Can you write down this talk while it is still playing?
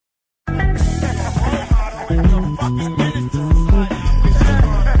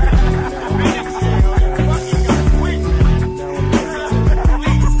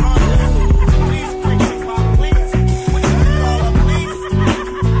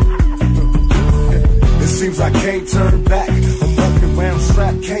I can't turn back. I'm walking around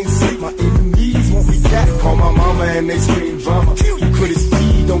strapped, can't sleep. My enemies won't be back. Call my mama and they scream drama. You could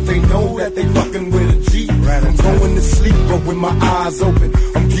speed, don't they know that they fucking with a G? I'm going to sleep, but with my eyes open,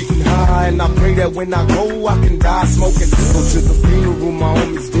 I'm getting high, and I pray that when I go, I can die smoking. Go to the funeral, my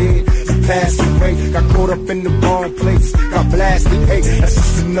homie's dead. He passed away, got caught up in the wrong place, got blasted. Hey, that's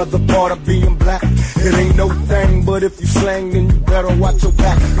just another part of being black. It ain't no thing, but if you slang, then you better watch your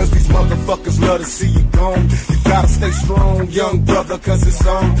back, cause these motherfuckers love to see you gone. You gotta stay strong, young brother, cause it's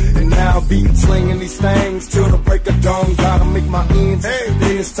on. And now I'll be slinging these things till the break of dawn. Gotta make my ends,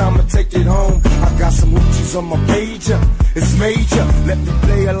 then it's time to take it home. I got some Gucci's on my pager, it's major. Let me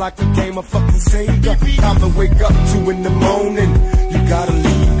play it like a game of fucking Sega. Time to wake up 2 in the morning. You gotta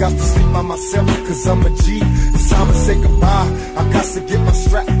leave, got to sleep by myself, cause I'm a G. It's time to say goodbye, I got to get my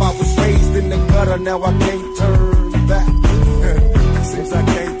strap. I was raised in the gutter, now I can't turn back. Since I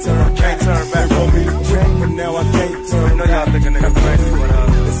can't turn back. They want me to change, but now I can't turn back. I know y'all think a nigga crazy,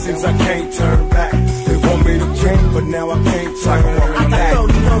 but since I can't turn back. They want me to change, but now I can't turn back. I got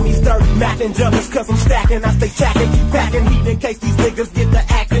 30 homies, 30 mackin' jealous cause I'm stacking. I stay jacking, keep packing heat in case these niggas get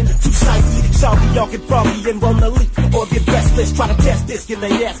to acting too shifty. Shawty, y'all get froggy and roll the leaf, or get restless. Try to test this, get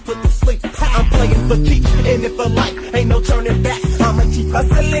their ass put to sleep. I'm playing for keeps, in it for life, ain't no turning back. I'ma keep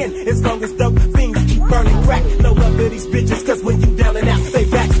hustling as long as dope things keep burning crack. No love for these bitches, cause when you down and out, they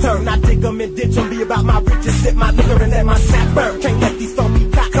backs turn. I dig them and ditch them, be about my riches, sip my liquor and let my sack burn. Can't let these funky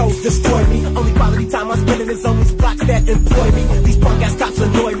cockhoes destroy me. Only quality time I'm spending is on these blocks that employ me. These punk ass cops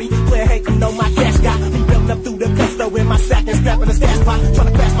annoy me. Player hating on my cash got me building up through the gusto in my sack and strapping the stash pot. Trying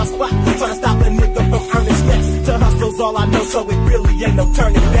to crash my spot, trying to stop a nigga from earning stacks. To hustle's all I know, so it really ain't no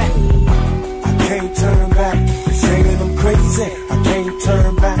turning back. I can't turn back. They saying I'm crazy. I can't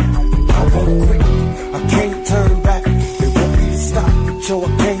turn back. I won't quit. I can't turn back. They want me to stop, but yo,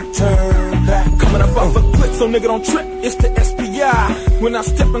 I can't turn back. Coming up off a clip, so nigga don't trip. It's the SPI. When I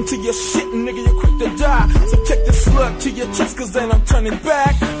step into your shit, nigga, you're quick to die. So take this slug to your chest, cause ain't no turning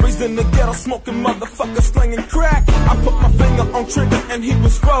back. Raised in the ghetto, smoking motherfuckers, slinging crack. I put my finger on trigger and he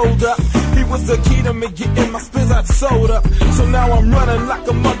was rolled up. He was the key to me getting my spins out sold up. So now I'm running like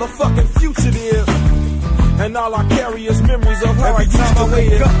a motherfucking fugitive. And all I carry is memories of how I used to live. Every time I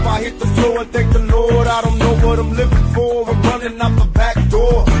wake up, I hit the floor and thank the Lord. I don't know what I'm living for. I'm running out the back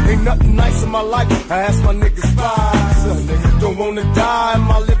door. Ain't nothing nice in my life. I ask my niggas spies. Don't wanna die in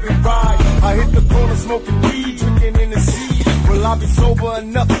my living ride. I hit the corner smoking weed, drinking in the sea. Will I be sober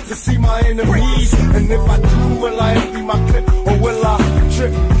enough to see my enemies? And if I do, will I empty my clip or will I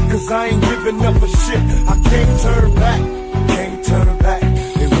trip? Cause I ain't giving up a shit. I can't turn back. I can't turn back.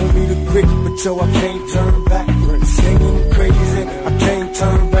 They want me to quit, but yo, I can't turn back. Singing crazy, I can't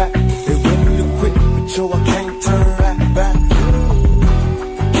turn back. They want me to quit, but yo, I can't turn back.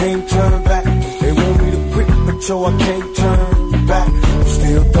 I can't turn back. They want me to quit, but yo, I can't turn back. I'm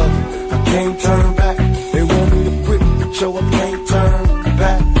still thugging, I can't turn back. They want me to quit, but yo, I can't turn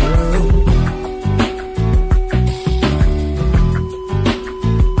back.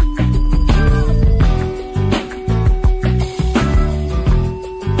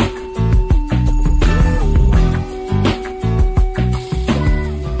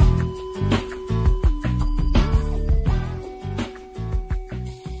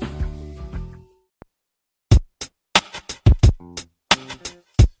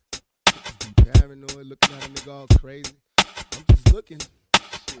 Looking at a nigga all crazy. I'm just looking.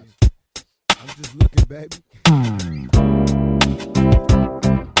 Shit. I'm just looking, baby.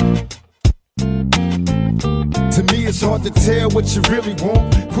 To me, it's hard to tell what you really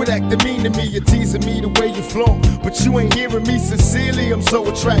want. Quit acting mean to me, you're teasing me the way you flaunt. But you ain't hearing me sincerely, I'm so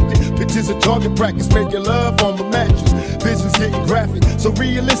attracted. Pictures of target practice, making love on the mattress. Visions getting graphic, so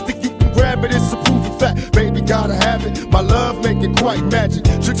realistic you can grab it, it's a proven fact. Baby, gotta have it, my love make it quite magic.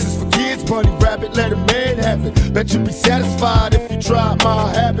 Tricks is for kids, bunny rabbit, let a man have it. Bet you be satisfied if you try my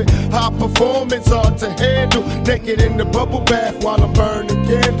habit. High performance, hard to handle. Naked in the bubble bath while I'm burning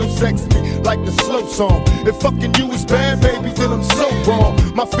candles. Sex me like the slow song. If fucking you is bad, baby, then I'm so wrong.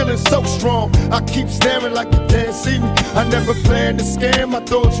 My feelings so strong, I keep staring like you can't see me. I never planned to scam, my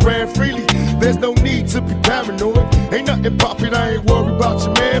thoughts ran freely. There's no need to be paranoid. Ain't nothing poppin', I ain't worried about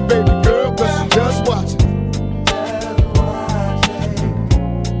your man, baby girl, cause you just watching.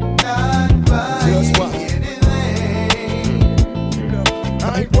 Just watching.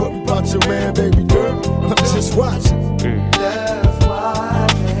 I ain't worried about your man, baby girl, I'm just watching. Just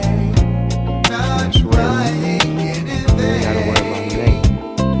watching. Not buying anything. Gotta worry about me,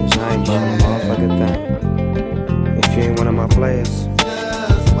 cause I ain't buying a motherfucking thing. If you ain't one of my players,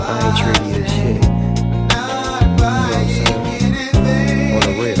 I ain't treating you as shit. Not buying anything. On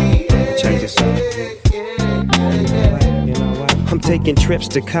the real. Taking trips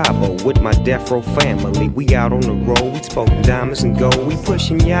to Cabo with my death row family. We out on the road, we smoking diamonds and gold. We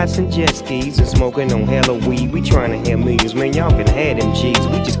pushing yachts and jet skis and smoking on hella weed. We trying to hit millions, man, y'all can have them G's.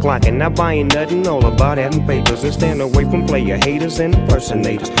 We just clocking, not buying nothing, all about having papers. And stand away from player haters and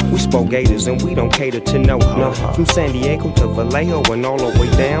impersonators. We spoke gators and we don't cater to no. From San Diego to Vallejo and all the way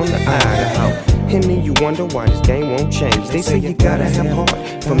down to Idaho. And then you wonder why this game won't change. They say you gotta have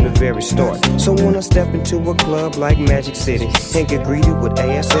heart from the very start. So when I step into a club like Magic City and get greeted with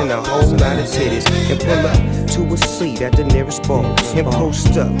ass and a whole lot of titties, and pull up to a seat at the nearest bar and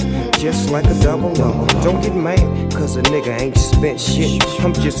post up just like a double R. Don't get mad cause a nigga ain't spent shit.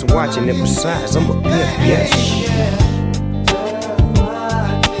 I'm just watching, and besides I'm a pimp, yes.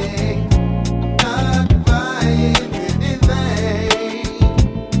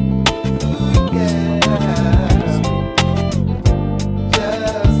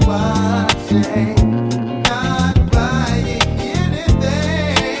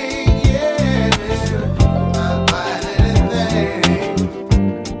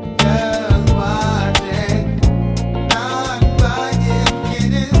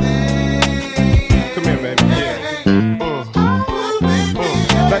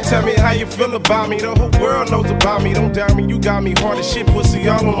 Tell me how you feel about me, the whole world knows about me. Don't doubt me, you got me hard as shit, pussy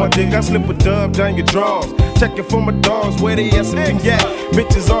all on my dick. I slip a dub down your drawers, checking for my dogs, where they at,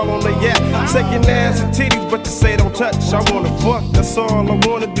 bitches all on the yacht, second ass and titties, but to say don't touch. I wanna fuck, that's all I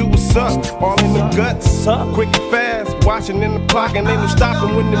wanna do is suck. All in the guts, quick and fast, watching in the clock, and ain't no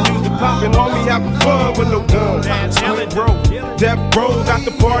stopping when the music popping. Homie having fun with no gun. Split road, death row, got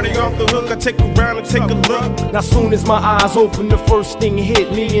the party off the hook. I take a round and take a look. Now soon as my eyes open, the first thing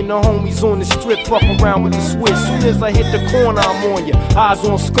hit me and the homies on the strip, fuck around with the switch. Soon as I hit the corner, I'm on ya. Eyes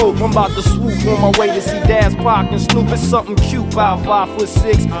on scope, I'm about to swoop on my way to see Daz Park and Snoop. It's something cute, about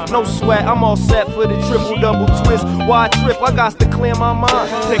 5'6", no sweat. I'm all set for the triple double twist. Why trip? I got to clear my mind.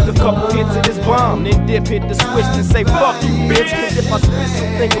 Take a couple hits of this bomb, then dip, hit the switch and say fuck you, bitch. Cause if I spit,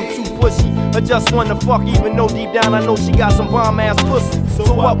 you think I'm too pussy. I just wanna fuck, even though deep down I know she got some bomb ass pussy.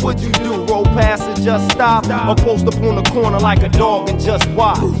 So what would you do? Roll past and just stop, or post up on the corner like a dog and just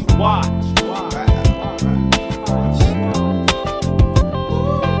watch?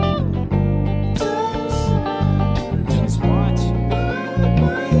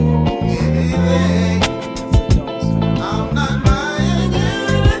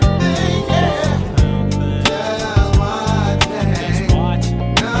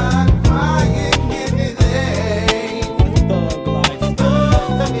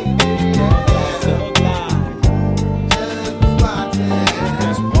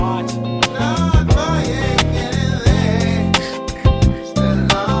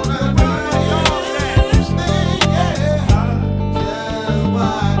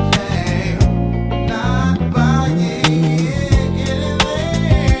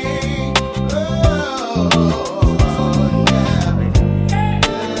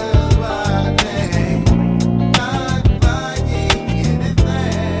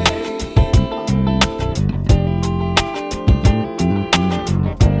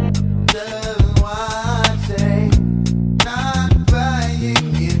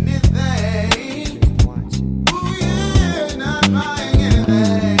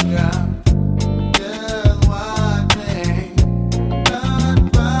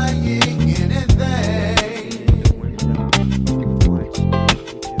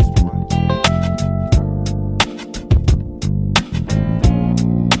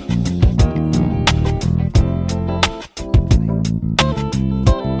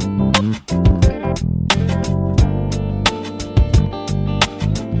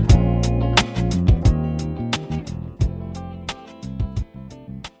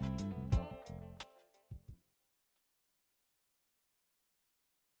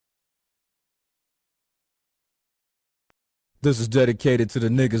 This is dedicated to the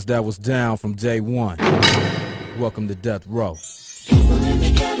niggas that was down from day one. Welcome to Death Row. People in the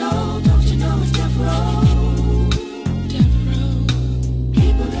ghetto, don't you know it's Death Row? Death Row.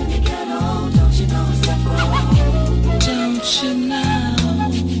 People in the ghetto, don't you know it's Death Row? Don't you know?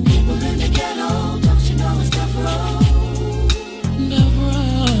 People in the ghetto, don't you know it's Death Row? Death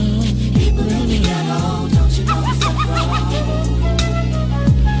Row. People in the ghetto, don't you know it's Death Row?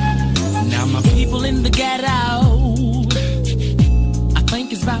 Now my people in the ghetto,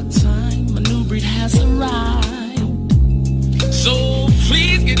 it's about time a new breed has arrived. So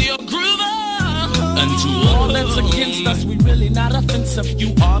please get your groove on. And to all that's against us, we really not offensive.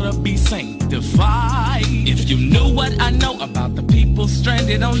 You ought to be sanctified. If you knew what I know about the people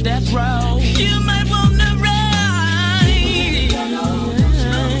stranded on death row, you might want to ride.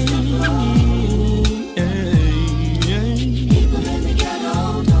 People in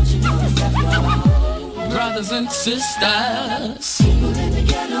sisters. People in the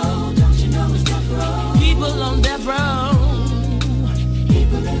ghetto, don't you know it's death row? People on death row.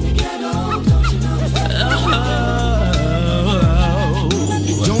 People in the ghetto, don't you know it's death row?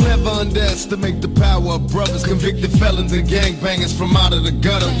 Don't ever underestimate the power of brothers, convicted felons and gangbangers from out of the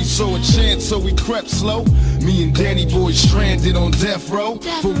gutter. We saw a chance, so we crept slow. Me and Danny Boy stranded on death row.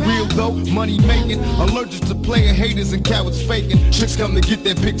 For real though, money making, allergic to player haters and cowards faking. Tricks come to get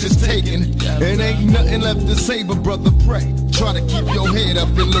their pictures taken, and ain't nothing left to say but brother pray. Try to keep your head up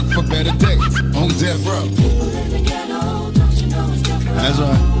and look for better days on death row. People in the ghetto, don't you know it's death row? That's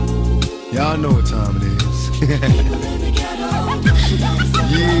right. Y'all know what time it is. People in the ghetto, don't you know it's death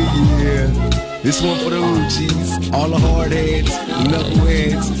row? Yeah. This one for the Uchis, all the hard heads, the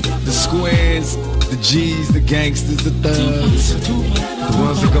knuckleheads, the squares, the G's, the gangsters, the thugs, the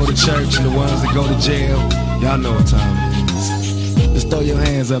ones that go to church and the ones that go to jail. Y'all know what time it is. Just throw your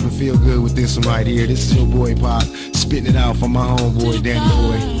hands up and feel good with this one right here. This is your boy Pop, spitting it out for my homeboy Danny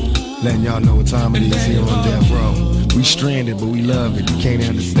Boy, letting y'all know what time it is here on Death Row. We stranded, but we love it. You can't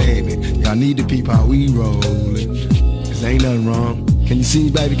understand it. Y'all need to peep how we rollin'. Cause ain't nothing wrong. Can you see,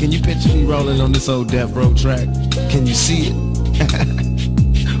 baby? Can you picture me rolling on this old Death Row track? Can you see it?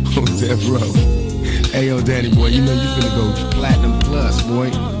 On Death Row. Hey, yo, Danny Boy, you know you finna go platinum plus, boy.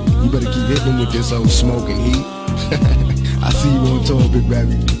 You better keep hitting with this old smoking heat. I see you on tour, big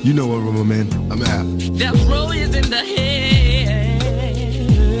baby. You know what, Roma, man. I'm out. Death row is in the head.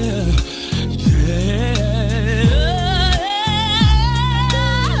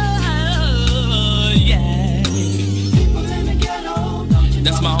 Yeah.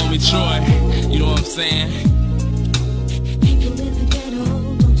 That's my homie Troy. You know what I'm saying? People in the ghetto,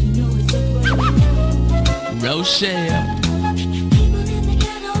 don't you know it's death row? Rochelle, People in the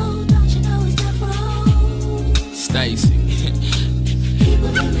ghetto, don't you know it's death row? Stacy. People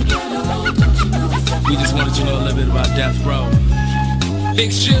in the ghetto, don't you know it's death row? We just wanted you to know a little bit about Death Row.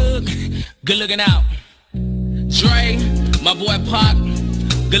 Big Shug, good looking out. Dre, my boy Pop,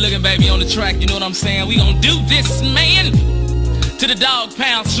 good looking baby on the track. You know what I'm saying? We gon' do this, man. To the Dog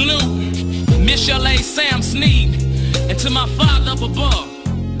Pound, Snoop, Miss Chalet, Sam Sneed, and to my father up above,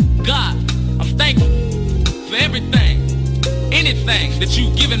 God, I'm thankful for everything, anything that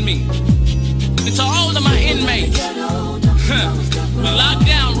you've given me. And to all of my inmates, we locked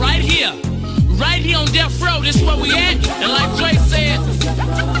down right here on Death Row. This is where we at. And like Dre said,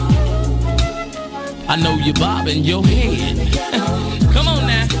 I know you're bobbing your head. Come on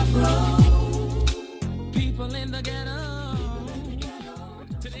now. People in the ghetto.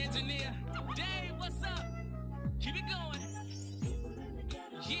 To the engineer, Dave, what's up? Keep it going.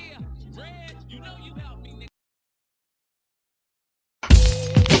 Yeah, Red, you know you helped me, nigga.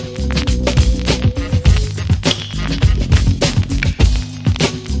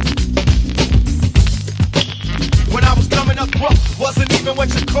 When I was coming up rough, wasn't even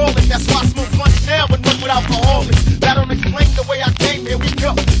what you call it. That's why I smoke lunch now and run with alcoholics. That don't explain the way I came, here we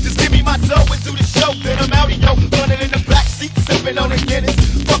go. Just give me my dough and do the show, then I'm out of yo. Running in the back seat, sipping on a Guinness.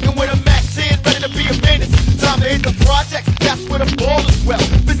 Fucking with a Mac 10, ready to be a menace. Time to hit the projects, that's where the ball is well.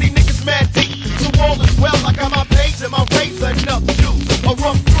 Busy niggas mad deep, so all is well. I got my page and my razor, enough juice. A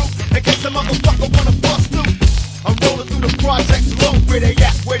rough fruit, in case a motherfucker wanna bust through. I'm rolling through the projects low, where they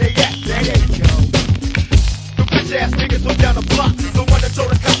at, there they go. Ass niggas from down the block. The one that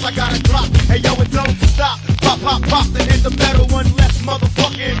told the cops I got a clock. Hey yo, it don't stop. Pop, pop, pop, then hit the metal. One less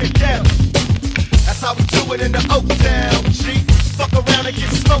motherfucker in the ghetto. That's how we do it in the Oak Town. G, fuck around and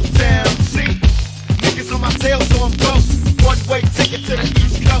get smoked down. See, niggas on my tail, so I'm ghost. One way ticket to the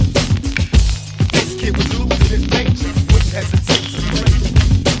East Coast. This kid was losing his nature. Wouldn't hesitate to play.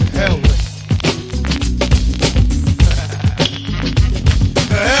 Hell with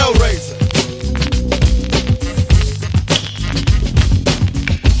the Hellraiser.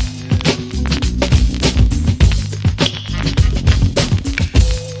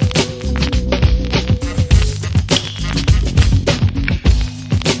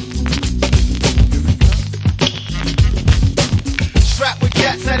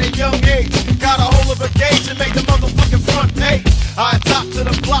 I top to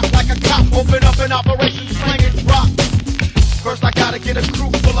the block like a cop, open up an operation slinging rocks. First I gotta get a crew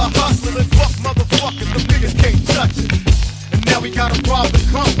full of hustlers and fuck motherfuckers, the niggas can't touch it. And now we gotta rob the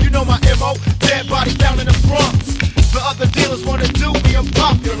crump, you know my MO, dead body down in the Bronx. The other dealers wanna do me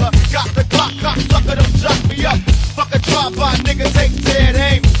unpopular, got the Glock, cocksucker, don't jack me up. Fuck a drive-by, nigga, take dead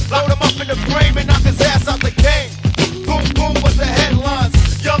aim. Load him up in the frame and knock his ass out the game. Boom, boom was the headlines,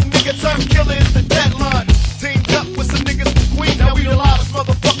 young nigga turned killer is the deadline. Teamed up with some niggas from Queen, now we the loudest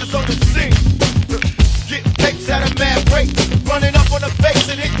motherfuckers on the scene. Getting tapes at a mad rate, running up on the face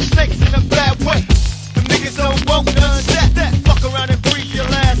and hitting snakes in a bad way. Them niggas don't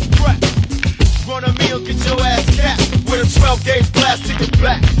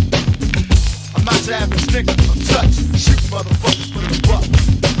back. I'm not your average nigga, I'm touch. Shoot motherfuckers for the buck.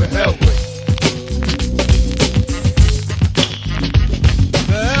 The Hellraiser. The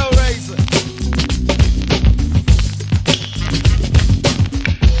Hellraiser.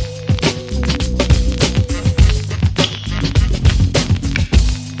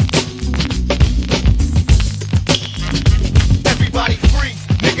 Everybody free,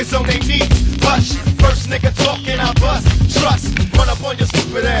 niggas on their knees. Hush, first nigga talking, I bust. Trust, run up on your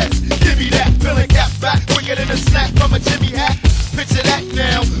stupid ass. Give me that, feeling cat back quicker than a snap from a Jimmy hat. Picture that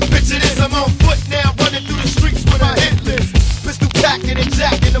now, picture this, I'm on foot now, running through the streets with a hit list. Pistol packing and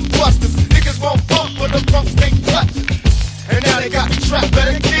jacking them busters. Niggas won't bump, but the bumps can't touch it. And now they got me trapped,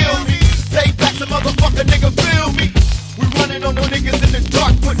 better kill me. Payback's a motherfucker, nigga, feel me. We running on no niggas in the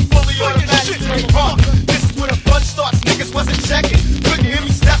dark, putting fully automatic in they heart. This is where the fun starts, niggas wasn't checking. Couldn't hear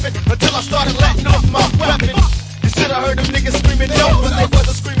me stepping until I started letting off my weapon. You should have heard them niggas screaming no, but they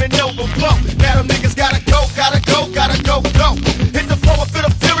wasn't screaming no before. Now them niggas gotta go, gotta go, gotta go, go. Hit the floor, I feel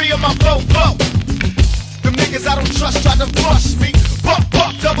the fury of my flow, flow. Them niggas I don't trust try to brush me. Buck,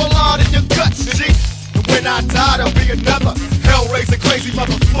 buck, double R in your guts, G. And when I die, there'll be another Hellraiser crazy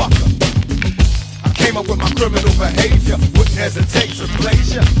motherfucker. I came up with my criminal behavior, wouldn't hesitate to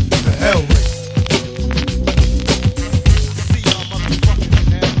blaze ya. The Hellraiser. See y'all motherfuckers in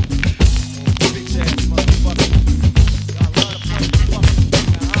there. Bitch ass motherfuckers. Y'all love to play the fucking thing,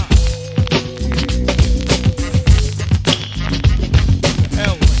 huh? The Hellraiser. The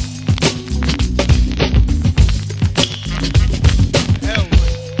Hellraiser.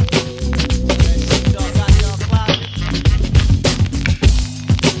 That shit y'all got y'all clouded.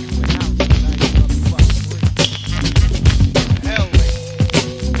 You went out tonight, you motherfuckers. The Hellraiser.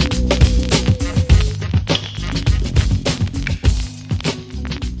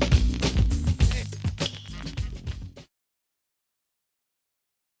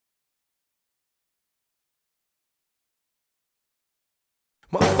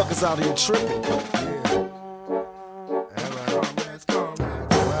 Motherfuckers out here tripping. Yeah.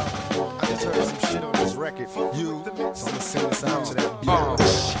 Well, I just heard some shit on this record. So I'm gonna send this out to that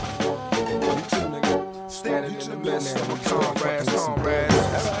bitch. You too, nigga. Standing in the midst of a comrades.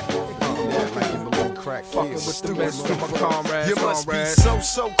 Like you believe crack Fucking kids. with the best of my comrades. You must be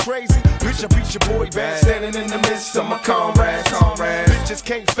so crazy. Bitch, I beat your boy bad. Standing in the midst of my comrades. Bitches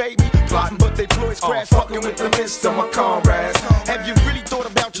can't fade me. Plotting, but they ploys crash. Fucking with the midst of my comrades. Have you really thought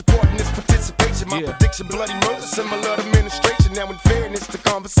about your part in this participation? My prediction, bloody murder, similar to administration. Now in fairness to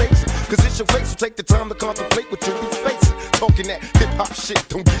conversation. Cause it's your face, so take the time to contemplate what you'll be facing. Talking that hip-hop shit,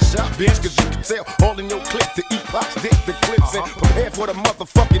 don't get shot, bitch. Cause you can tell all in your clip to eat pops, dick the clips and prepare for the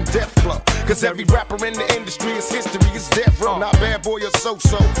motherfucking death blow. Cause every rapper in the industry is history, is death row. Not bad boy or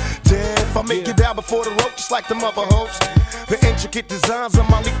so-so. Death, I make it down before the rope, just like the mother hoes. The intricate designs of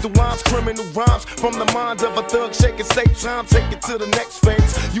my lethal lines, criminal rhymes. From the mind of a thug, shaking state time, take it to the next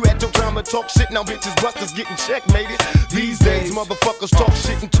phase. You had your time to talk shit, now bitches busters getting checkmated. These days, motherfuckers talk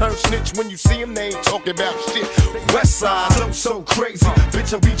shit and turn snitch. When you see them, they ain't talking about shit. West side, so crazy.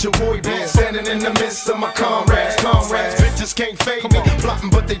 Bitch, I beat your boy band. Standing in the midst of my comrades. Bitches can't fade me. Plotting,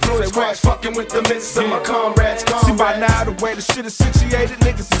 but they blow crash. Fucking with the midst of my comrades. See by now the way the shit is situated,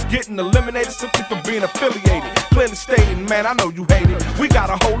 niggas is getting eliminated simply for being affiliated. Clearly stated, man, I know you hate it. We got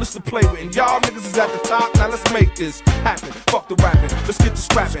a whole list to play with, and y'all niggas is at the top. Now let's make this happen. Fuck the rapping, let's get to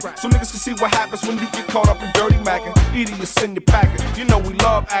scrapping, so niggas can see what happens when you get caught up in dirty macking. Either you send your packet, you know we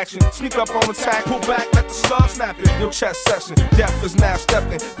love action. Sneak up on attack, pull back, let the slug snap it. Your chest section, death is now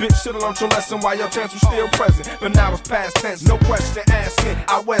stepping. Bitch, should've learned your lesson while your chance was still present. But now it's past tense, no question asking.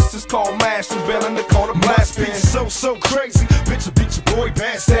 Out west is called mashing, bailing the corner blasting. So crazy. Bitch, I beat your boy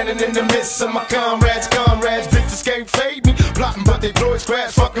bad. Standing in the midst of my comrades. Bitches can't fade me. Plotting, but they blow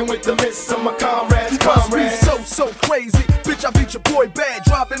crash. Fucking with the midst of my comrades. Must be so crazy. Bitch, I beat your boy bad.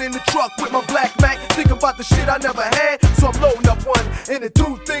 Dropping in the truck with my black Mac. Think about the shit I never had. So I'm loading up one. And the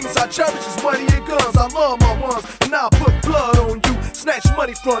two things I cherish is money and guns. I love my ones. And I'll put blood on you. Snatch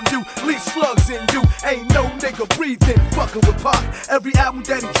money from you. Leave slugs in you. Ain't no nigga breathing. Fucking with Pac. Every album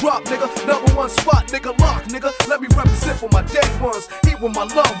that he drop, nigga. #1 spot, nigga. Lock, nigga. Let me represent for my dead ones. Eat with my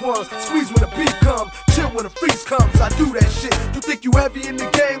loved ones. Squeeze when the beat comes. Chill when the freeze comes. I do that shit. You think you heavy in the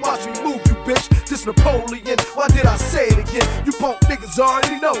game? Watch me move, you bitch. This Napoleon. Why did I say it again? You punk niggas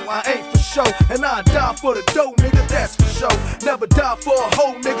already know I ain't for show. And I die for the dough, nigga. That's for show. Never die for a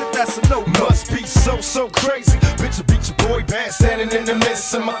hoe, nigga. That's a no. Must be so crazy. Bitch, I beat your boy bad. Standing in the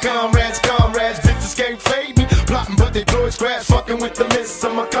midst of my comrades. Bitches can't fade me. Plotting, but they blow crash. Fucking with the midst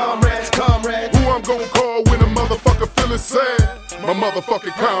of my comrades. Who I'm gonna call when a motherfucker feeling sad? My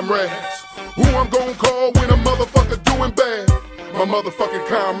motherfucking comrades. Who I'm gonna call when a motherfucker doing bad? My my motherfucking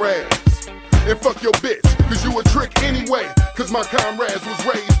comrades. And fuck your bitch, cause you a trick anyway. Cause my comrades was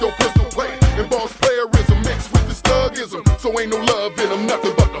raised on pistol play and boss playerism mixed with this thugism. So ain't no love in them,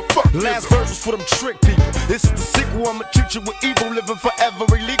 nothing but the fuck. Last verse was for them trick people. This is the sequel, I'ma treat you with evil. Living forever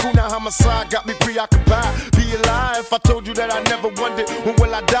illegal, now homicide got me preoccupied. Be a lie if I told you that I never wondered when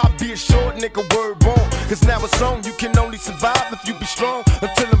will I die. Be a short nigga, word born. Cause now it's on, you can only survive if you be strong.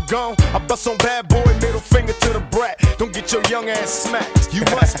 Until I'm gone, I bust on bad boy, middle finger to the brat. Don't get your young ass smacked. You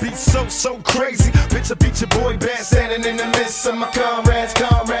must be so crazy. Bitch, I beat your boy bad, standing in the midst of my comrades.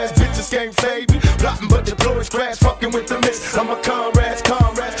 Bitches can't fade me. Plotting but the glory's crash, fucking with the mist. I'm a comrades.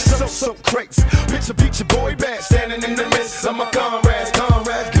 So crazy. Bitch, I beat your boy bad, standing in the midst of my comrades.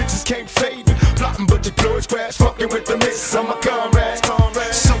 Bitches can't fade me. Plotting but the glory's crash, fucking with the mist. I'm a comrades.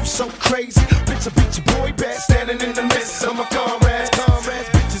 So crazy. Bitch, I beat your boy bad, standing in the midst of my comrades.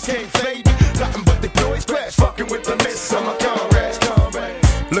 Bitches can't fade me. Plotting but the glory's crash, fucking with the mist. I'm a comrades.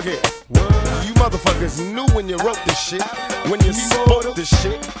 Look here. You motherfuckers knew when you wrote this shit, when you spoke this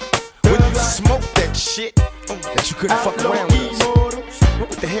shit, when you smoked that shit, that you couldn't fuck around with us. What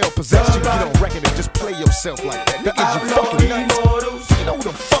the hell possessed you to get on record and just play yourself like that? Niggas, you fucking nuts. You know who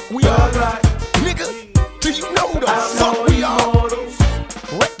the fuck we are? Nigga, do you know who the fuck we are?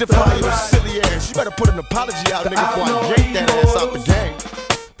 Rectify your silly ass. You better put an apology out, nigga, before I yank that ass out the game.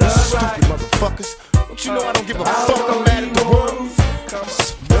 Stupid motherfuckers. Don't you know I don't give a fuck? I'm mad at the world.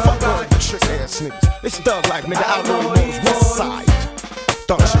 Fuck all you trick ass niggas. It's thug life, nigga. Outlaw moves west side.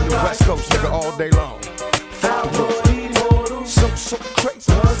 Thought you knew West Coast, nigga, all day long. Fuck the world. So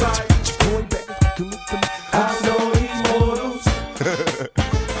crazy. Boy, baby,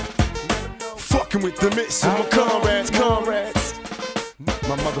 fucking with the mix of my comrades.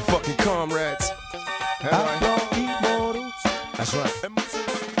 My motherfucking comrades. That's right.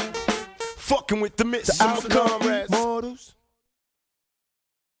 Fucking with the mix of my comrades.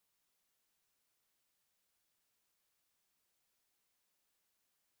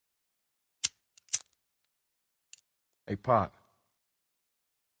 Hey, Pop.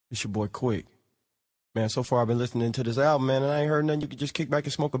 It's your boy Quick. Man, so far I've been listening to this album, man, and I ain't heard nothing you could just kick back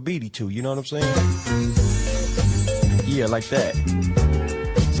and smoke a beady to, you know what I'm saying? Yeah, like that.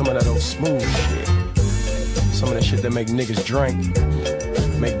 Some of that old smooth shit. Some of that shit that make niggas drink,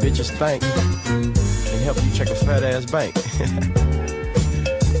 make bitches think, and help you check a fat ass bank.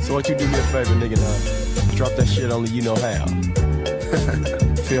 So what you do me a favor, nigga, now? Drop that shit only you know how.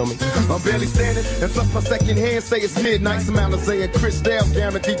 Feel me? I'm barely standing, and plus my second hand say it's midnight. Some out of saying Crystal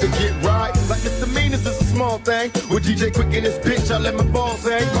guaranteed to get right. Like misdemeanors is a small thing. With DJ Quick in this bitch, I let my balls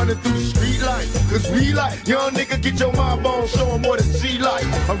hang. Running through the street light, cause we like young nigga, get your mind on, show them what it's G like.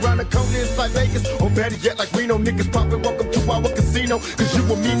 Around the corner it's like Vegas, or better yet like Reno. Niggas poppin', welcome to our casino. Cause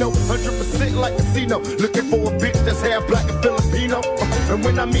you and me know 100% like casino. Looking for a bitch that's half black and Filipino. And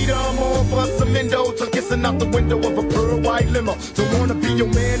when I meet her, I'm on for some endo. So kissing out the window of a pearl white limo. Don't wanna be your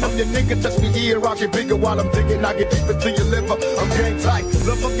man, I'm your nigga. Touch me here, I get bigger while I'm digging. I get deep into your liver. I'm gang tight.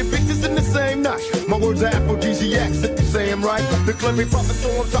 Love fucking bitches in the same night. My words are aphrodisiacs if you say them right. The clever prophet,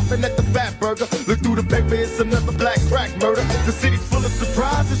 so I'm dropping at the fat burger. Look through the paper, it's another black crack murder. The city's full of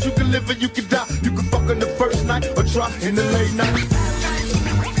surprises. You can live or you can die. You can fuck on the first night or try in the late night.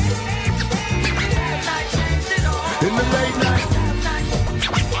 In the late night.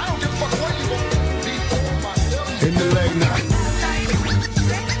 In the late night.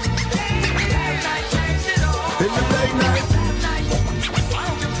 In the late night.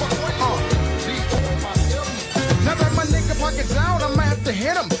 Now that my nigga pockets out, I'ma have to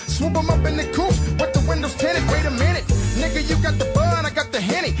hit him. Swoop him up in the coupe with the windows tinted. Wait a minute, nigga, you got the bud, I got the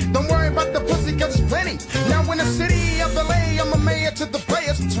Henny. Don't worry about the pussy, cause it's plenty. Now in the city of LA, I'm a mayor to the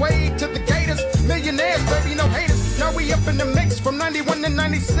players. Sway to the gators, millionaires, baby, no haters. Now we up in the mix from 91 to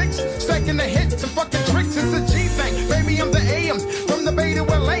 96. Stacking the hits and fucking tricks, it's a G thing. Baby, I'm the AM, from the Bay to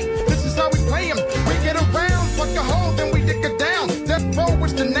LA. This is how we play 'em. We get around, fuck a hole, then we dig it down. Death Row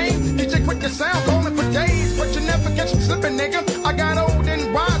is the name, DJ Quick the sound. Rolling for days, but you never catch me slipping, nigga. I got old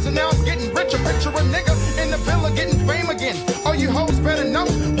and wise, and now I'm getting richer. Picture a nigga in the villa getting fame again. All you hoes better know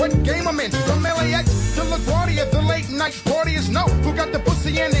what game I'm in. From LAX to LaGuardia, the late night partiers know who got the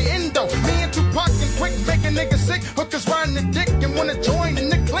pussy and the endo. Me and Tupac and Quick make a nigga sick. Hookers riding the dick and wanna join in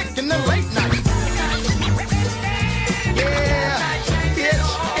the clique in the late night. Yeah, bitch,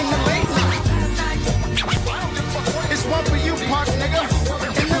 in the late night. It's one for you, Pac, nigga.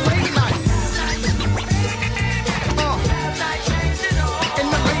 In the late night. In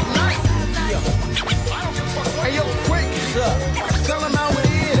the late night. Hey yo, Quick, tell him how it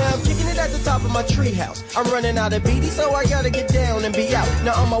is. Now I'm kicking it at the top of my my treehouse. I'm running out of BD, so I gotta get down and be out.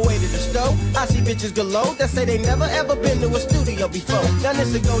 Now on my way to the stove, I see bitches galore that say they never ever been to a studio before. Now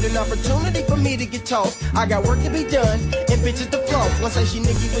this a golden opportunity for me to get tossed. I got work to be done and bitches to floss. One say she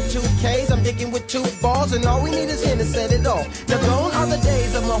Nicky with 2 Ks, I'm dicking with 2 balls, and all we need is him to set it off. Now gone are the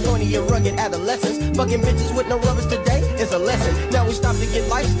days of my horny and rugged adolescence. Fucking bitches with no rubbers today is a lesson. Now we stop to get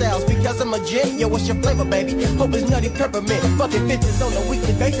lifestyles because I'm a gen. Yo, what's your flavor, baby? Hope it's nutty peppermint. Fucking bitches on a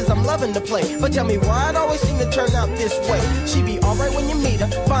weekly basis, I'm loving the play. But tell me why it always seem to turn out this way. She be alright when you meet her,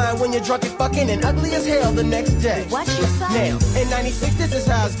 fine when you're drunk and fucking, and ugly as hell the next day. What you say? Now, in 96, this is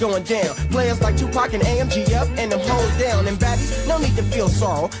how it's going down. Players like Tupac and AMG up and them hoes down. And baddies, no need to feel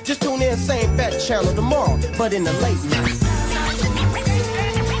sorrow. Just tune in, same fat channel tomorrow, but in the late night.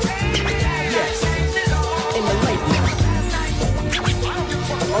 Yes, in the late night.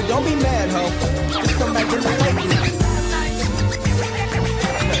 Oh, don't be mad, ho. Just come back in the late night.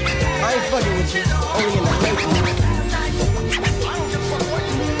 I ain't fucking with you, only in the late night.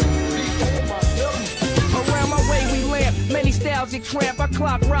 Around my way we lamp, many styles get cramp. I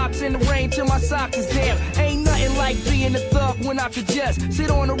clock rocks in the rain till my socks is damp. Ain't nothing like being a thug when I could just sit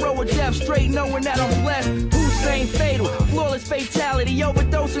on the road with death straight knowing that I'm blessed. Hussein fatal, flawless fatality,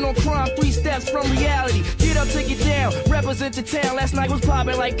 overdosing on crime, 3 steps from reality. Get up, take it down, represent the town. Last night was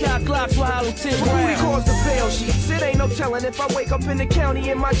popping like cock glocks for hollow 10 rounds. Who calls the bail sheets? It ain't no telling if I wake up in the county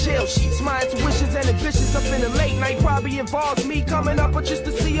in my jail sheets. My intuitions and ambitions up in the late night probably involves me coming up, but just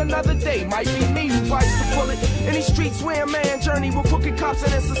to see another day. Might be me who bites the bullet. In these streets where a man journey with crooked cops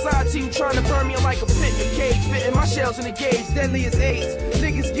and a society who trying to burn me like a pit in a cage. Fitting my shells in a gauge, deadly as AIDS.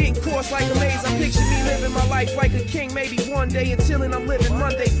 Niggas getting crossed like a maze. I picture me living my life like a king, maybe one day until I'm living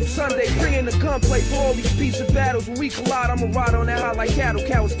Monday through Sunday. Bringing the gunplay for all these peace of battles. When we collide, I'ma ride on that high like cattle.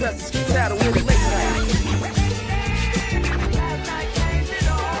 Cowards best to skedaddle in the late night.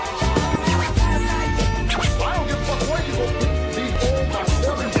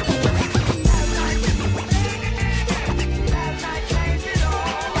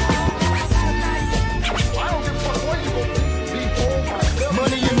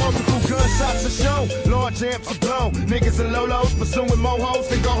 Shots are shown, large amps are blown. Niggas and lolos pursuing mohos.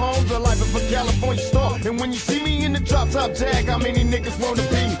 They go home, the life of a California star. And when you see me in the drop top Jag, how many niggas wanna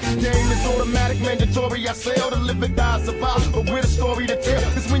be? Game is automatic, mandatory. I sell to live and die, survive, but with a story to tell.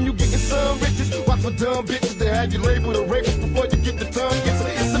 Cause when you getting some riches, watch for dumb bitches that have you labeled a rapist before you get the tongue.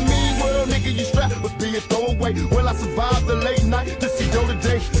 It's a mean world, nigga, you strapped with be a throwaway. Well, I survived the late night to see dough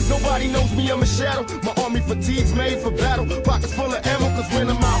today. Nobody knows me, I'm a shadow. My army fatigue's made for battle. Pockets full of ammo, cause when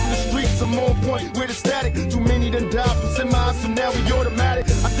I'm out in the streets, I'm on point with a static. Too many done died from semis, so now we automatic.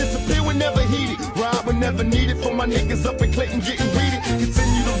 I disappear whenever heated, ride whenever needed. For my niggas up in Clayton getting weeded.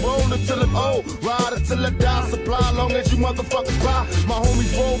 Continue to roll until I'm old, ride until I die. Supply long as you motherfuckers buy. My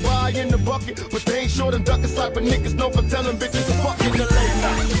homies roll by in the bucket, but they ain't short and duck aside. But niggas know for telling bitches to fuck in the late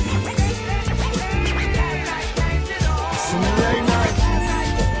night. It's in the late night.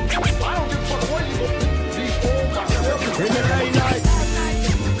 I don't give a fuck where you go. In the late night.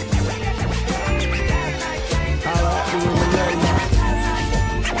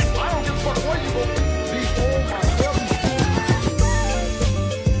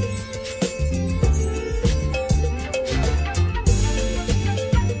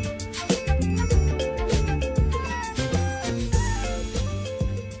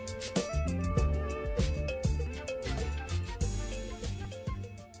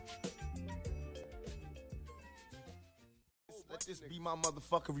 This be my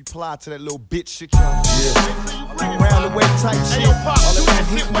motherfucking reply to that little bitch shit y'all. Yeah. Around the way type shit. All of that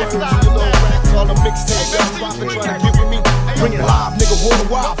hit words, your little raps, all the mixtapes y'all dropping, trying to get with me. Bring it live, nigga, water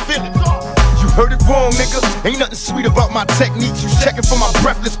wild, feel it. You heard it wrong, nigga. Ain't nothing sweet about my techniques. You checking for my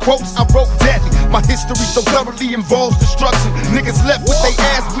breathless quotes. I wrote deadly. My history so thoroughly involves destruction. Niggas left with they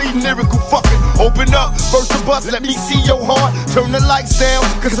ass bleeding, lyrical fucking. Open up, burst the bus, let me see your heart. Turn the lights down,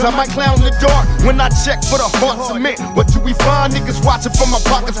 cause I might clown in the dark. When I check for the heart cement, what do we find? Niggas watching from my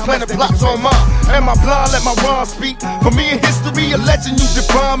pockets, planning plots on mine. Am I blind? Let my rhyme speak. For me in history, a legend, you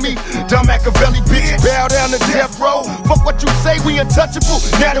define me. Dumb Machiavelli bitch, bow down to death row. Fuck what you say, we untouchable.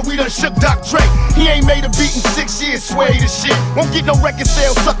 Now that we done shook Doc Dre, he ain't made a beat in 6 years, sway the shit. Won't get no record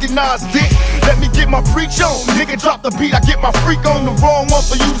sale sucking Nas dick. Let me get my preach on. Nigga drop the beat, I get my freak on. The wrong one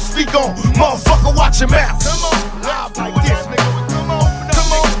for you to speak on. Motherfucker, watch your mouth. Come on, live like this, nigga. Come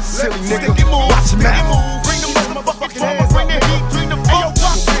on, silly nigga. Watch your mouth. Bring the motherfucking hands, bring the heat, bring the fuck.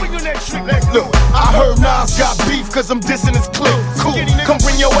 Swing on that trick. Look, I heard Nas got beef cause I'm dissing his clip. Cool, come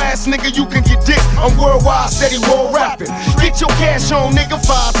bring your ass, nigga, you can get dissed. I'm worldwide, steady roll rapping. Get your cash on, nigga,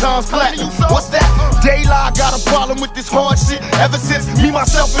 5 times platinum. What's that? Daylight got a problem with this hard shit. Ever since me,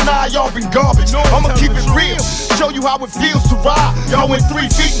 myself, and I, y'all been garbage. I'ma keep it real, show you how it feels to ride. Y'all went 3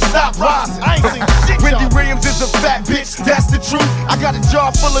 feet and stopped rising. I ain't seen shit. Wendy Williams is a fat bitch, that's the truth. I got a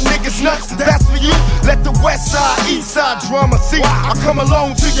jar full of niggas nuts, that's for you. Let the west side, east side drama see. I come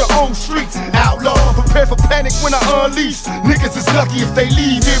alone to your own streets. Outlaw, prepare for panic when I unleash. Niggas is lucky if they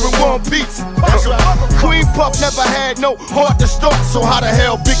leave here in one piece. Queen Puff never had no heart to start, so how the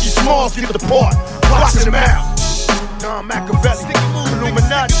hell Biggie Smalls get the part? Watch him out. Don Machiavelli,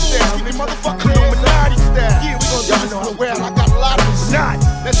 Illuminati style, Illuminati style. Yeah, we gon' do this for a while. I got a lot of Illuminati.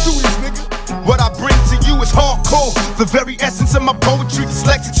 Let's do this, nigga. What I bring to you is hardcore. The very essence of my poetry.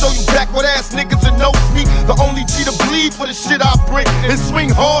 Dyslexic, so you backward ass niggas that knows me. The only G to bleed for the shit I bring. And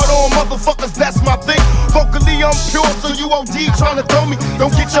swing hard on motherfuckers, that's my thing. Vocally, I'm pure, so you OD trying to throw me.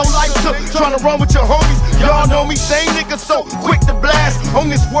 Don't get your life took, trying to run with your homies. Y'all know me, same nigga, so quick to blast.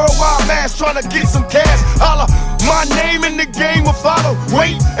 On this worldwide mass, trying to get some cash. Holla, my name in the game will follow.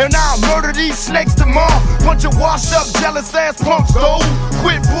 Wait, and I'll murder these snakes tomorrow. Bunch of washed up, jealous ass punks, though.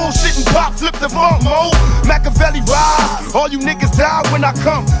 Quit bullshit and pop, flip the funk mode. Machiavelli rise, all you niggas die when I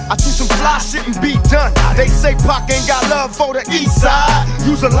come. I do some fly shit and be done. They say Pac ain't got love for the east side.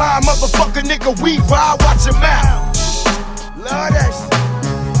 Use a line, motherfucker, nigga, we ride, watch your mouth. Love that shit.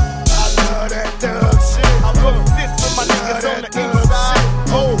 I love that thug shit. I wrote this for my niggas on the east side.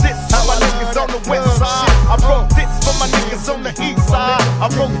 Oh, this for my niggas on the west side. I wrote this for my niggas on the east side. I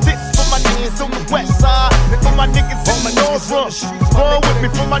wrote this for my niggas on the west side. For my niggas in the north run. Run with me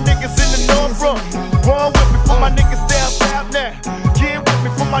for my niggas in the north run. Run with me for my niggas down south now. Get with me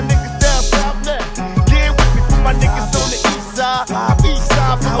for my niggas down south now. Get with me for my niggas on the east side. East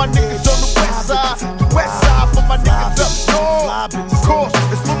side for my niggas on the west side. The west side for my niggas up north. Of course,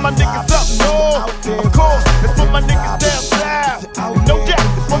 it's for my niggas up north. Of course, it's for my niggas down south. And no doubt,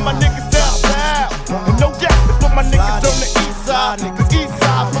 it's for my niggas down south. And no doubt, it's for my niggas on the east side. The east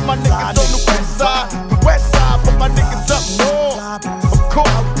side for my niggas on the west side. The west side for my niggas up north. Of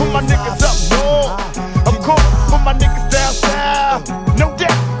course, for my niggas up north. Of course, for my niggas down south. No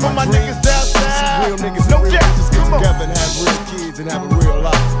doubt, for my niggas down south. Real niggas, no doubt. Just get together and have real kids and have a real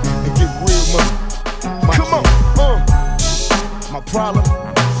life and get real money. Come on, my problem,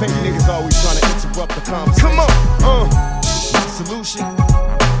 fake niggas always trying to interrupt the conversation. Come on, my solution,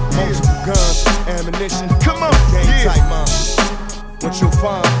 multiple guns, ammunition. Come on, game tight mind. What you'll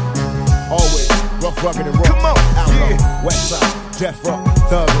find, always rough, rugged, and raw. Come on, outlaw, west side, death row,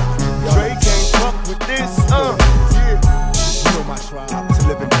 thug life. Dre can't fuck with this, yeah. You know my tribe, to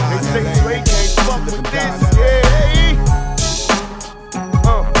live and die. They say Dre can't fuck with this, yeah.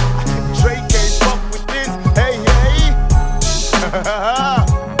 Dre can't fuck with this, hey, hey.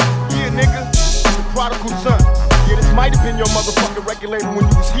 Yeah, nigga, the prodigal son. Yeah, this might have been your motherfucking regulator when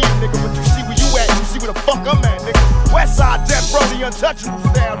you was here, nigga. But you see where you at, you see where the fuck I'm at, nigga. Westside Death Row, the untouchable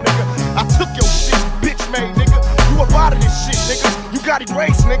style, nigga. I took your shit, bitch made, nigga. You up out of this shit, nigga. You got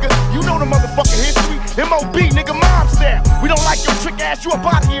erased, nigga. You know the motherfucking history. MOB, nigga, mom style. We don't like your trick ass, you up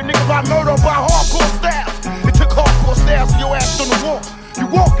out of here, nigga, by murder or by hardcore styles. It took hardcore styles and your ass on the wall. You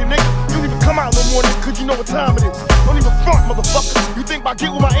walking, nigga. You don't even come out no more, nigga, cause you know what time it is. Don't even front, motherfucker. You think by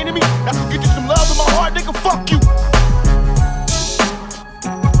get with my enemy, that's gonna get you some love in my heart, nigga? Fuck you.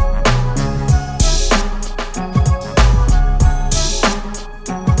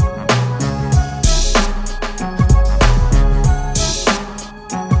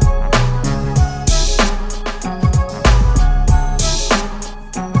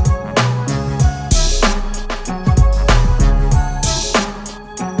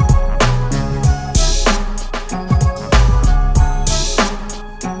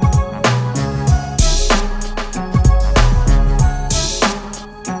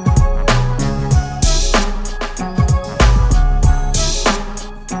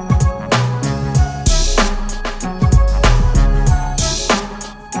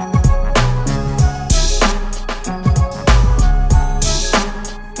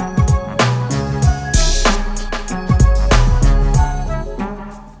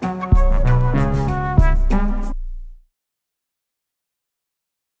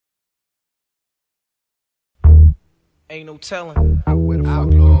 Ain't no telling. Where the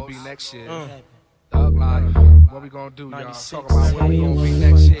fuck you gonna be next year? Thug life. What we gonna do, y'all? Talk about where we gonna be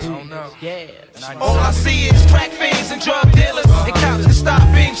next year. I don't know. Yeah. All I see is crack fiends and drug dealers. And cops can stop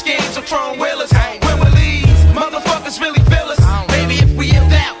beam schemes or chrome wheelers. When we leave, motherfuckers really feel us. Maybe if we hit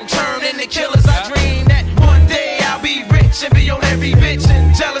that, we'll turn into killers. I dream that one day I'll be rich and be on every bitch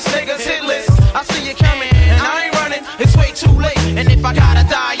and jealous niggas hit list. I see you coming and I ain't running. It's way too late. And if I gotta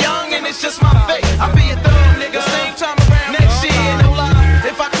die young, and it's just my fate, I'll be a thug nigga same time around next year. No lie,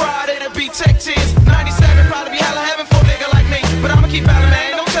 if I cried, it'll be tech tears.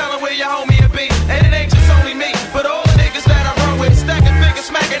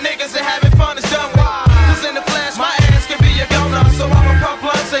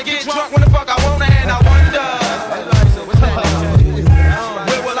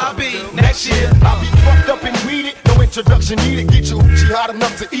 introduction needed. Get your hoochie hot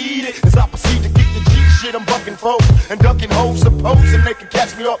enough to eat it. As I proceed to get the G shit, I'm bucking foes and ducking hoes, supposing they can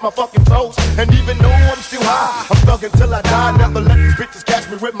catch me off my fucking toes. And even though I'm still high, I'm thugging till I die. Never let these bitches catch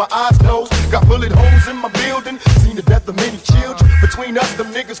me with my eyes closed. Got bullet holes in my building, seen the death of many children. Between us,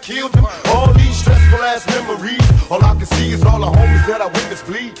 them niggas killed them. All these stressful ass memories, all I can see is all the homies that I witnessed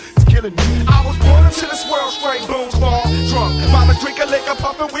bleed. It's killing me. I was born into this world straight, boom, fall, drunk. Mama drinking liquor,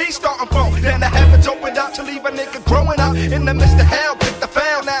 pumping weed, starting phone. Then the heavens opened up to leave a nigga growing up in the midst of hell. Pick the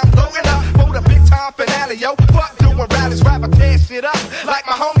foul, now I'm blowing up for the big time finale, yo. Fuck doing rallies, rapper tear shit up like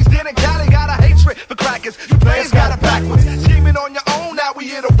my homies did in Cali. Got a hatred for crackers, you players got it backwards. Scheming on your own, now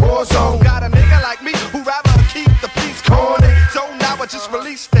we in a war zone. Got a nigga like me who rather keep the peace corny. So now I just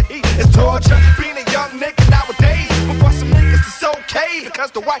release the heat. It's torture being a young nigga nowadays. But for some niggas it's okay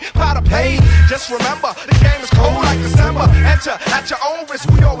because the white powder pays. Just remember the game is cold like December. Enter at your own risk.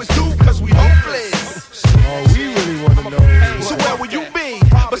 We always do because we hopeless. Oh, we really want to know. So where will you be?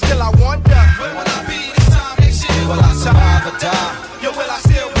 But still I wonder, where will I be this time next year? Will I survive or die? Yo, will I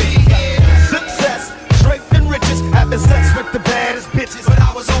still be here? Success, strength and riches, having sex with the baddest bitches. But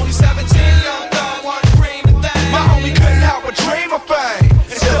I was only 17, young dog, one cream and thing. My homie couldn't help but dream of fame.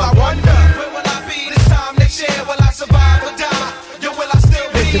 And still I wonder, where will I be this time next year? Will I survive or die? Yo, will I still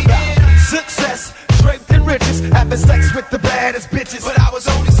be here? Success, strength and riches, having sex with the baddest bitches. But I was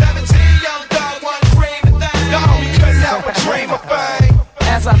only 17, young dog, one cream and thing. My homie couldn't help but dream of fame.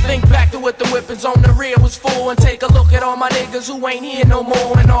 As I think back to what the whippings on the rear was for, and take a look at all my niggas who ain't here no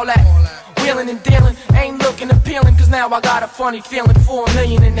more, and all that wheeling and dealing ain't looking appealing, cause now I got a funny feeling. 4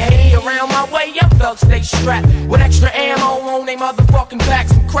 million in the hay around my way, young thugs stay strapped with extra ammo on they motherfucking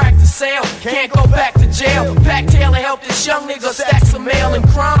backs and crack to sale. Can't go back to jail. Pat Taylor helped this young nigga stack some mail and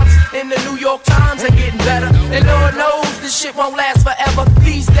crimes in the New York Times ain't getting better, and Lord knows this shit won't last forever.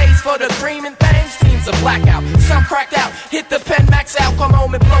 These days for the cream and things, teams are blackout, some cracked out, hit the pen max out, come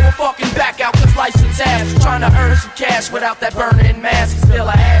home and blow a fucking back out, cause life's a task. Trying to earn some cash without that burning mask is still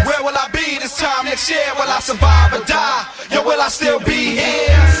a ass. Where will I be this time next year? Will I survive or die? Yo, will I still be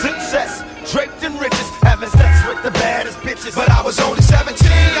here? Success, draped in riches, having sex with the baddest bitches. But I was only 17,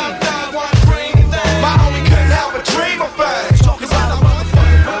 young dog, one cream thing. My homie couldn't help but dream of fame. Talking about a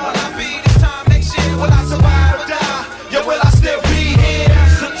motherfucker. Where will I be this time next year? Will I survive or die? Yo, will I still be here?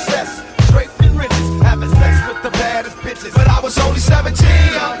 Success, draped in riches, having sex with the baddest bitches. But I was only 17,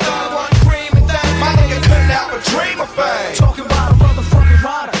 young dog, one cream thing. My nigga couldn't help but dream of fame. Talking about a motherfucking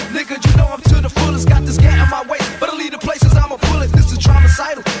rider, nigga, you know I'm to the fullest. Got this gat in my way, but I lead the places I'm a bullet. This is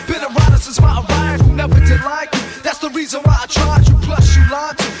homicidal. Been a rider since my arrival. Never did like you. That's the reason why I tried you. Plus you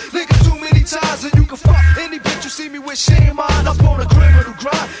lied to nigga too many times, and you can fuck any bitch you see me with. She ain't mine. Up on a criminal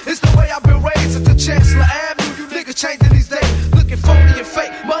grind. It's the way I've been raised at the Chancellor Avenue. You niggas changing these days, looking phony and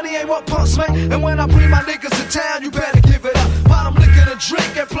fake. Money ain't what punks make. And when I bring my niggas to town, you better give it up. Bottom liquor to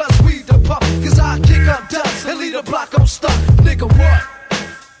drink and plus weed to pump. Cause I kick up dust and leave the block on stuck. Nigga, what?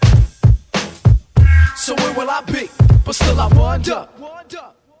 So where will I be? But still I wonder.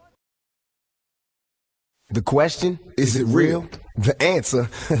 The question, is it real? The answer,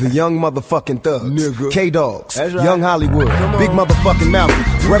 the young motherfucking thugs, K-Dogs, right. Young Hollywood, big motherfucking Malcolm,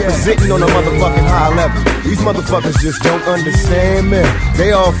 representing on a motherfucking high level. These motherfuckers just don't understand me.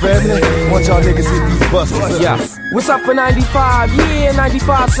 They all family, want y'all niggas hit these busters. Yeah. What's up for 95? Yeah,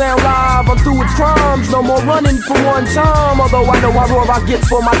 95 sound live. I'm through with crimes, no more running for one time. Although I know I roar I get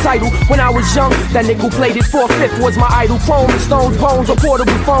for my title. When I was young, that nigga who played it 4/5 was my idol. Chrome and stones, bones, or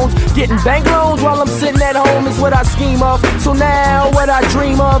portable phones. Getting bank loans while I'm sitting at home is what I scheme of. So now what I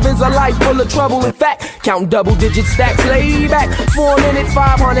dream of is a life full of trouble. In fact, counting double-digit stacks, lay back 4 minute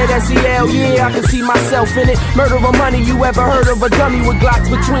 500 SEL. Yeah, I can see myself in it. Murder of money, you ever heard of a dummy with Glocks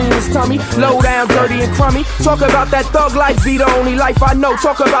between his tummy? Low down, dirty and crummy. Talk about that thug life, be the only life I know.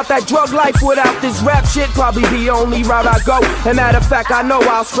 Talk about that drug life, without this rap shit, probably the only route I go. And matter of fact, I know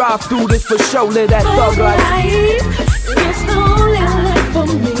I'll strive through this for sure. Live that thug life. It's the only life for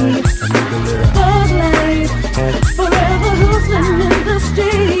me. Thug life, forever hustling in the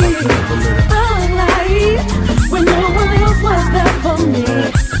street. Thug life, when no one else was there for me.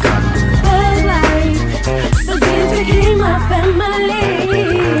 Thug life, the kids became my family.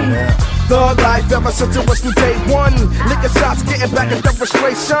 Thug life ever since it was from day one. Liquor shots, getting back at the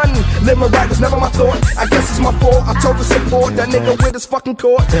frustration. Living right was never my thought. I guess it's my fault. I told the support that nigga with his fucking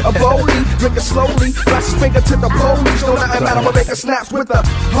court. A bowlie, drinking slowly, flash his finger to the police. Don't nothing matter, we're making snaps with the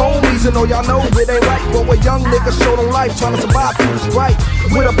homies. And all y'all know it ain't right. But we're young niggas short on life, trying to survive through this right.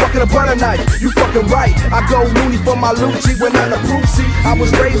 With a bucket of butter knife, you fucking right. I go loony for my Lucci when I'm the proof. See, I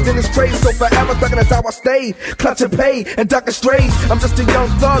was raised in this trade, so forever thugging is how I stayed. Clutching pay and ducking strays. I'm just a young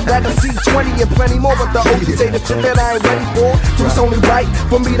thug that can see 20 and plenty more, but the OG say the shit that I ain't ready for. So it's only right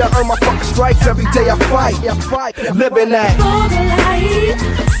for me to earn my fucking stripes. Every day I fight, living that. For the life,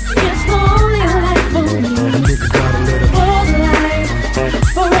 it's the only life for me. For the life,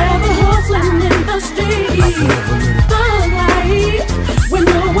 forever hustling in the streets. For the life, when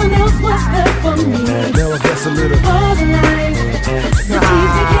no one else was there for me. Now I guess a little. For the life, the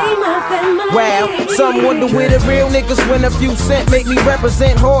G's became my family. Wow, some wonder where the real niggas win a few cents, make me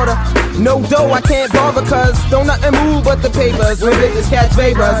represent harder. No dough, I can't bother, cause don't nothing move but the papers. When bitches catch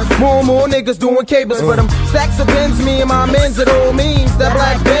favors, more and more niggas doing capers for them stacks of pins. Me and my men's, it all means that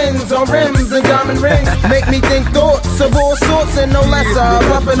black bins on rims and diamond rings make me think thoughts of all sorts and no lesser.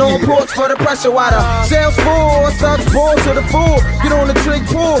 Buffing on ports for the pressure water. Sales full, thugs ball to the full. Get on the trig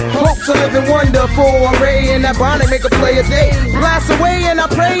pool, hopes of living wonderful. I'm Ray in that bonnet, make a play a day. Blast away and I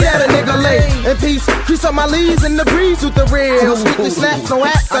pray that a nigga lay in peace. Crease up my leaves in the breeze with the real. Weekly snaps, no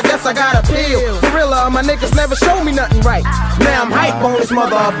hats, I guess I got a peel. Gorilla, my niggas never show me nothing right. Now I'm hype on this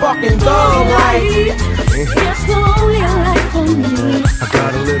motherfucking thug life. It's the only life for me. I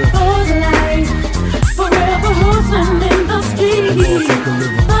got a little. For the life, forever hustling in the streets.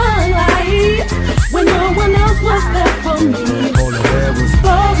 For the life, when no one else was there for me. For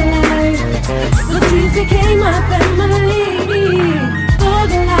the life, the trees became my family. For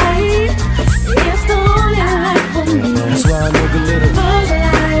the life, it's the only life for me. That's why I nigga little. For the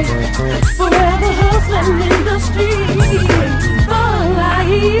life, forever hustling in the streets. For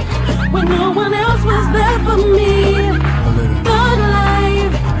life, when no one else was there for me. For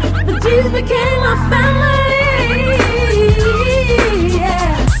life, the G's became my family.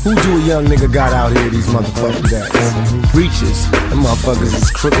 Yeah. Who do a young nigga got out here these motherfucking days? Preachers. Them motherfuckers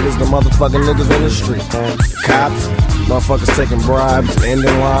as crooked as the motherfucking niggas in the street. Cops, motherfuckers taking bribes,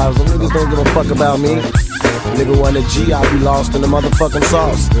 ending lives. Them niggas don't give a fuck about me. Nigga want a G, I'll be lost in the motherfucking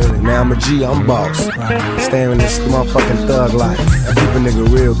sauce. Now I'm a G, I'm boss. Staying in this motherfucking thug life. I keep a nigga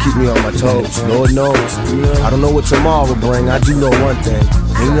real, keep me on my toes. Lord knows. I don't know what tomorrow will bring, I do know one thing.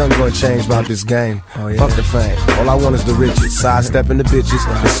 Ain't nothing gonna change about this game. Fuck the fame. All I want is the riches. Sidestepping the bitches,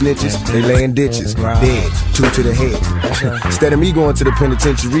 the snitches, they laying ditches. Dead, 2 to the head. Instead of me going to the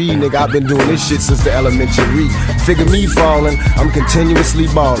penitentiary, nigga, I've been doing this shit since the elementary. Figure me falling, I'm continuously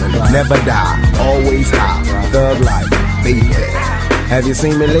balling. Never die, always high. Thug life, baby. Have you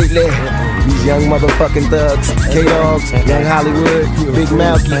seen me lately? These young motherfucking thugs, K-Dogs, Young Hollywood, Big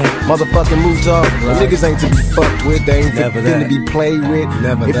Malky, motherfucking Mutah. The niggas ain't to be fucked with, they ain't finna be played with.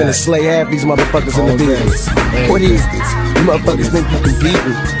 They finna slay half these motherfuckers in the business. What is this? You motherfuckers think you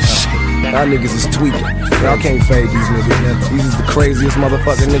competing? Y'all niggas is tweaking. Y'all can't fade these niggas. These is the craziest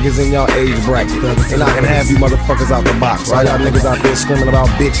motherfucking niggas in y'all age bracket. And I can have you motherfuckers out the box. Right? Y'all niggas out there screaming about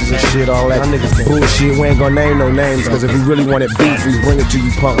bitches and shit, all that bullshit. We ain't gonna name no names, cause if we really wanted beef, we bring it to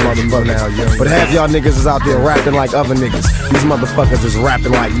you punk motherfuckers. But half y'all niggas is out there rapping like other niggas. These motherfuckers is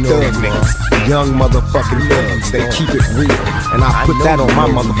rapping like thug niggas. Young motherfucking thugs. They keep it real. And I put that on my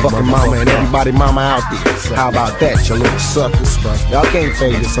motherfucking mama and everybody mama out there. How about that, you little suckers? Y'all can't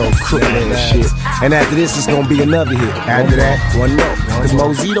fade this whole crooked ass shit. And after this, it's gonna be another hit. After that, one no. Cause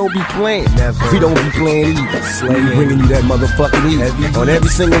Mosey don't be playing. We don't be playing either. We bringing you that motherfucking heat. On every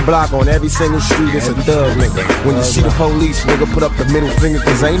single block, on every single street, it's a thug, nigga. When you see the police, nigga, put up the middle finger,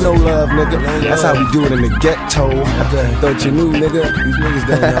 cause ain't no love, nigga. That's how we do it in the ghetto. Thought you knew, nigga. These niggas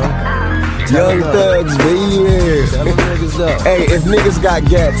don't know. Young thugs, baby. Hey, if niggas got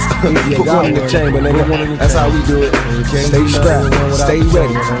gats, put one in the chamber, nigga. That's how we do it. Stay strapped, stay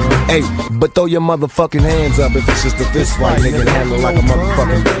ready. Hey, but throw your motherfucking hands up if it's just a fist fight, nigga. Handle like a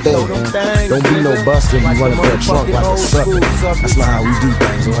motherfucking thug. Don't be no buster, you running for a trunk like a sucker. That's not how we do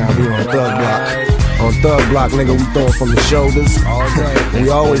things around here on Thug Block. On Thug Block, nigga, we throw it from the shoulders. And we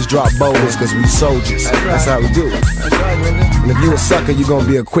always drop boulders, cause we soldiers. That's how we do it. And if you a sucker, you gonna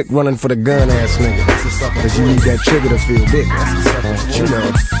be a quick running for the gun ass nigga. Cause you need that trigger to feel big. But you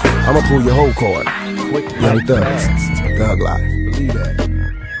know, I'ma pull your whole card. Young Thugs, Thug Life. Believe that.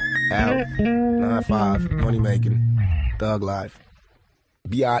 Out, 9-5, money making, Thug Life.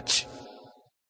 Biatch.